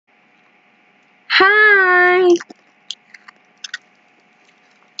Hi!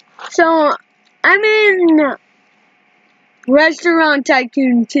 So, I'm in Restaurant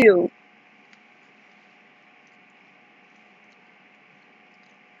Tycoon 2.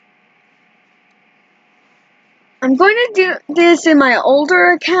 I'm going to do this in my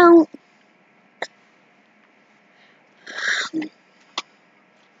older account.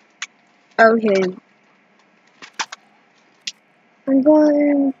 Okay. I'm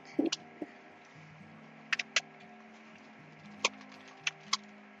going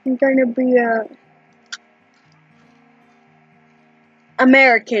to be a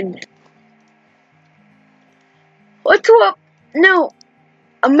American. What's up? No,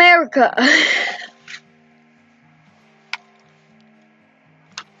 America.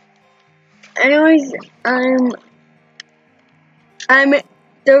 Anyways,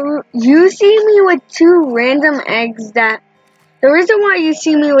 you see me with two random eggs that, the reason why you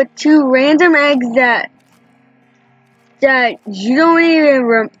see me with two random eggs that you don't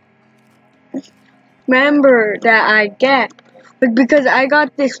even remember that I get, was because I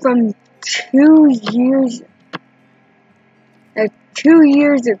got this from 2 years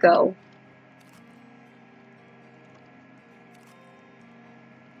ago.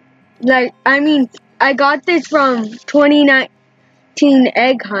 I got this from 2019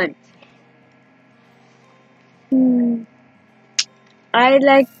 Egg Hunt. I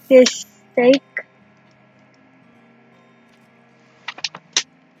like this steak.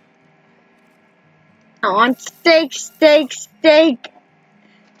 I want steak.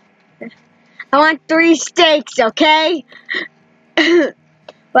 I want 3 steaks, okay? Well,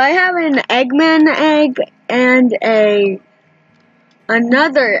 I have an Eggman egg and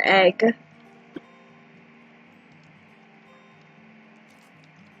another egg.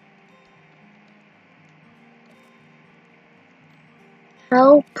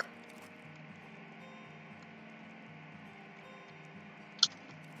 Help.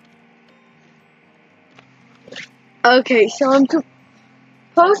 Okay, so I'm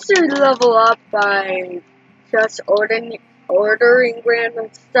supposed to level up by just ordering random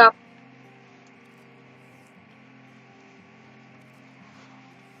stuff.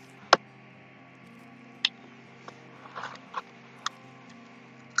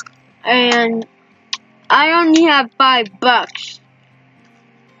 And I only have $5.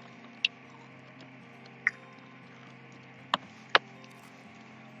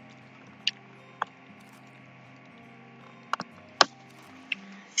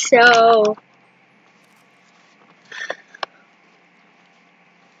 So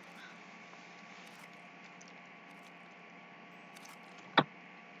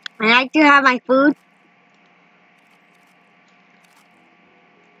I like to have my food.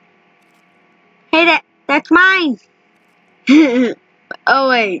 Hey, that's mine. Oh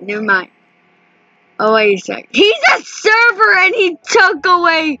wait, never mind. Oh wait a sec. He's a server and he took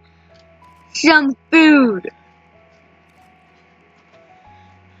away some food.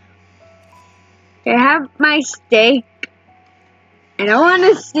 I have my steak. And I want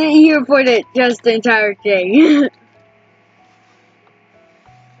to sit here for the entire day.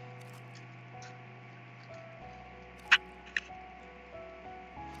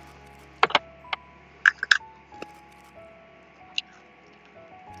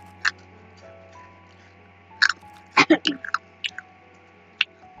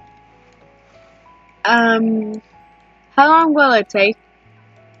 How long will it take?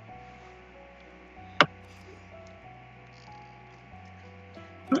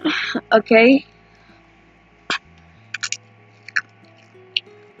 Okay.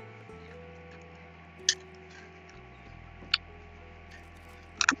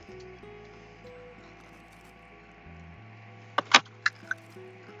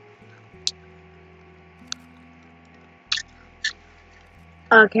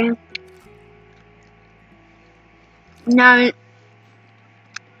 Okay. Now,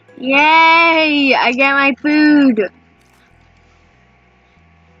 yay! I get my food.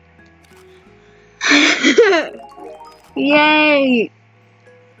 Yay!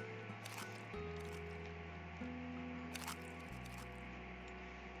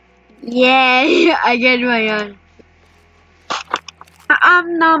 Yay! I get my own.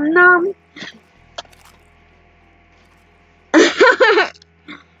 Nom nom.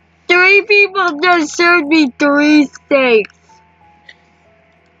 3 people just served me 3 steaks.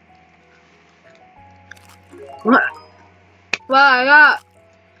 Well, I got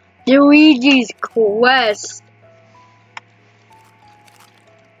Luigi's Quest.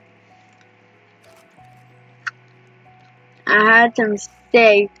 I had some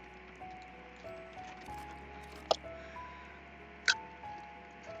steak.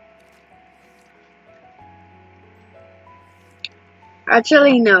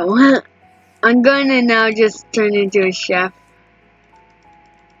 Actually, no. I'm gonna now just turn into a chef.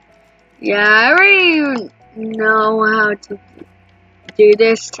 Yeah, I already know how to do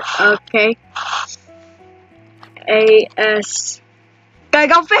this. Okay. A-S. Gotta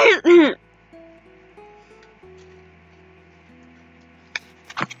go fast!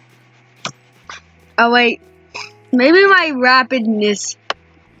 Oh, wait. Maybe my rapidness.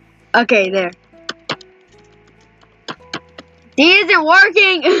 Okay, there. D isn't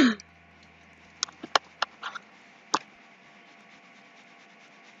working!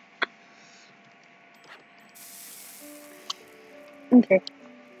 Okay.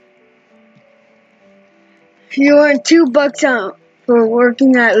 You want $2 out for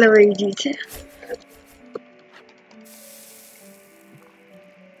working at Luigi's.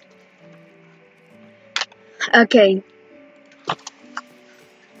 Okay.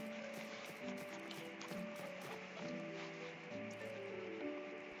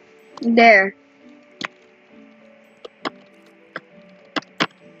 There.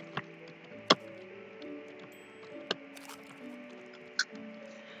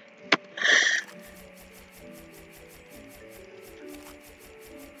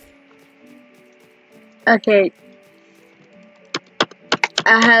 Okay.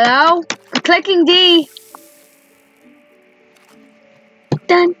 Hello? I'm clicking D.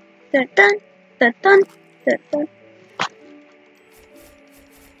 Dun, dun, dun, dun, dun, dun, dun.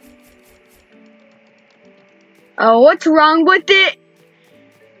 Oh, what's wrong with it?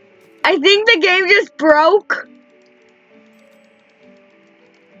 I think the game just broke.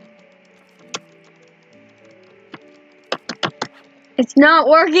 It's not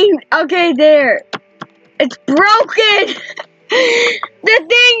working. Okay, there. It's broken. The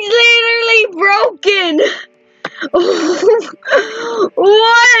thing's literally broken.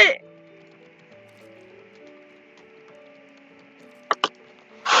 What?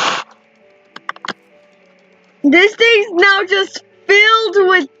 This thing's now just filled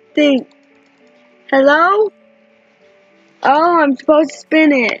with things. Hello? Oh, I'm supposed to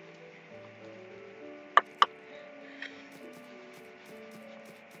spin it.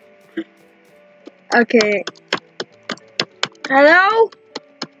 Okay. Hello?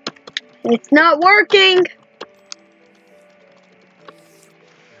 It's not working.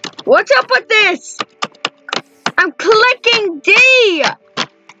 What's up with this? I'm clicking D.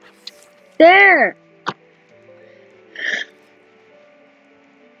 There.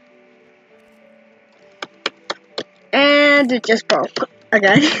 And it just broke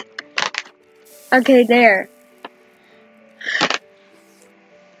again. Okay, there.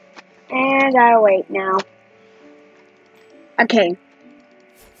 And I'll wait now. Okay.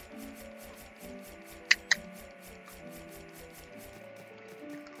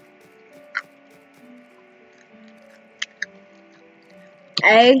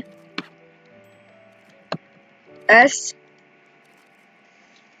 A. S.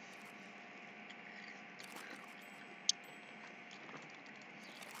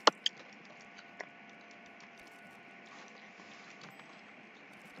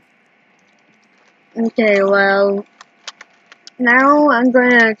 Okay, well, now I'm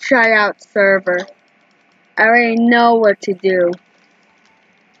gonna try out server. I already know what to do.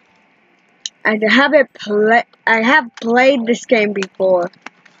 I have played this game before.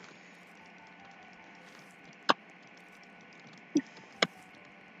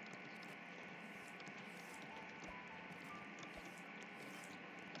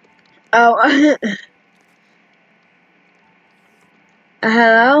 Oh,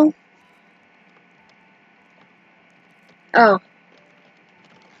 hello? Oh,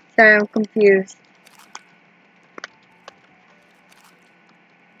 sorry, I'm confused.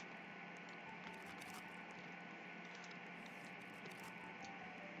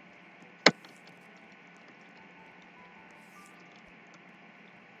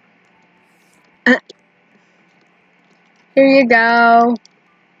 Here you go.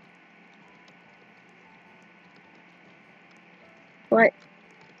 What?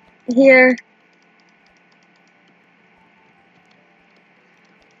 Here.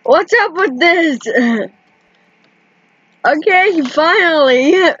 What's up with this? Okay,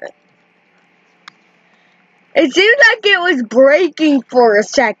 finally. It seems like it was breaking for a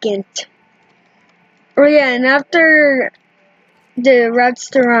second. Oh yeah, and after the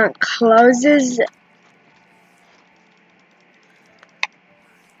restaurant closes,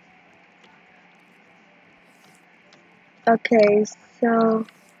 okay, so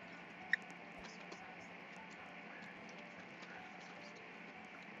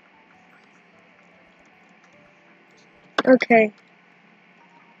okay.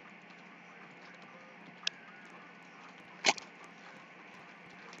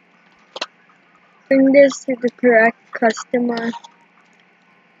 bring this to the correct customer.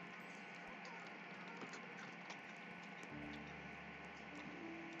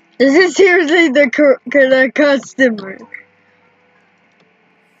 This is seriously the correct customer.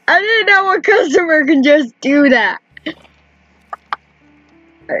 I didn't know a customer can just do that.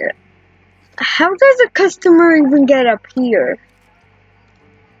 How does a customer even get up here?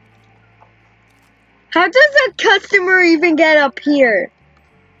 How does a customer even get up here?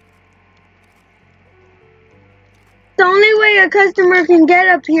 The only way a customer can get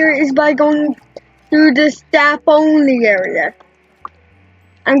up here is by going through the staff only area.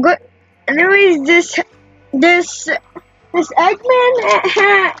 Anyways, this Eggman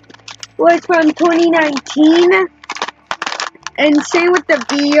hat was from 2019, and same with the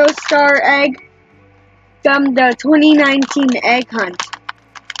Video Star egg from the 2019 egg hunt.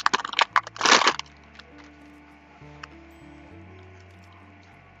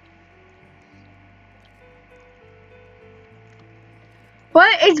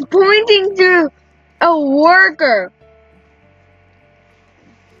 But it's pointing to a worker.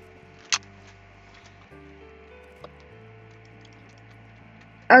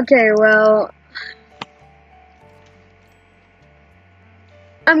 Okay, well,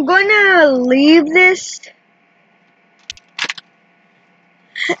 I'm gonna leave this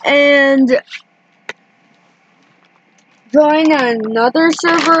and join another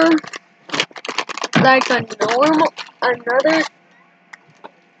server, like a normal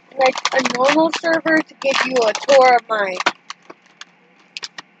server, to give you a tour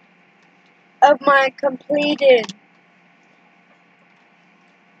of my completed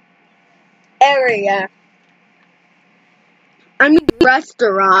area. I mean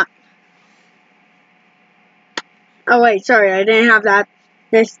restaurant. Oh wait, sorry, I didn't have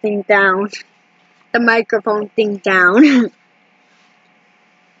this thing down. The microphone thing down.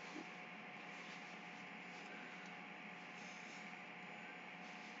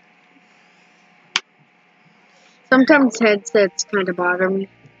 Sometimes headsets kind of bother me.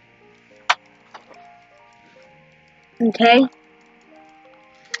 Okay.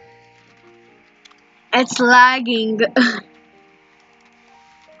 It's lagging.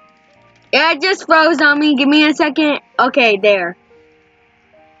 Yeah, it just froze on me. Give me a second. Okay, there.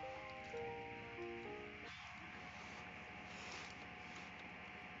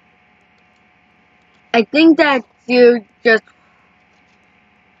 I think that you just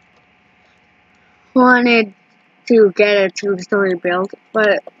wanted to get a 2-story build,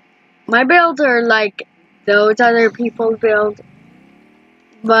 but my builds are like those other people's builds,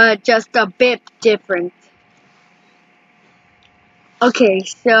 but just a bit different. Okay,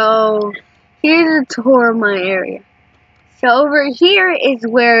 so here's a tour of my area. So over here is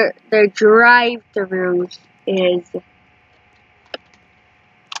where the drive-thru is.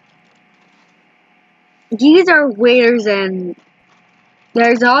 These are waiters, and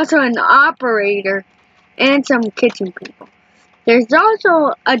there's also an operator and some kitchen people. There's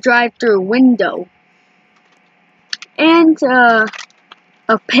also a drive-thru window and a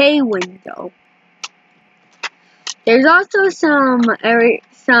pay window. There's also some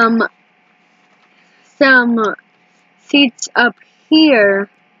seats up here,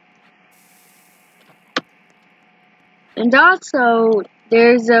 and also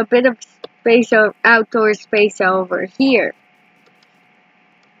there's a bit of outdoor space over here.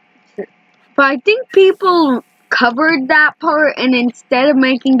 But I think people covered that part, and instead of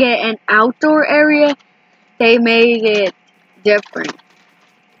making it an outdoor area, they made it different.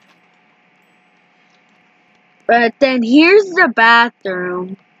 But then here's the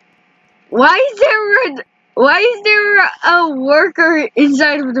bathroom. Why is there a worker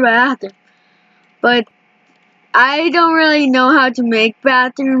inside of the bathroom? But I don't really know how to make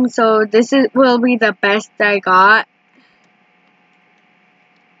bathrooms, so this will be the best I got.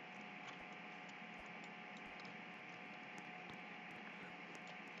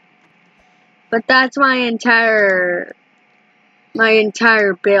 But that's my entire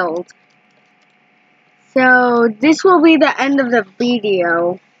build. So this will be the end of the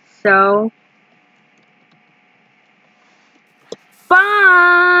video. So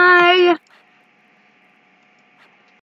bye!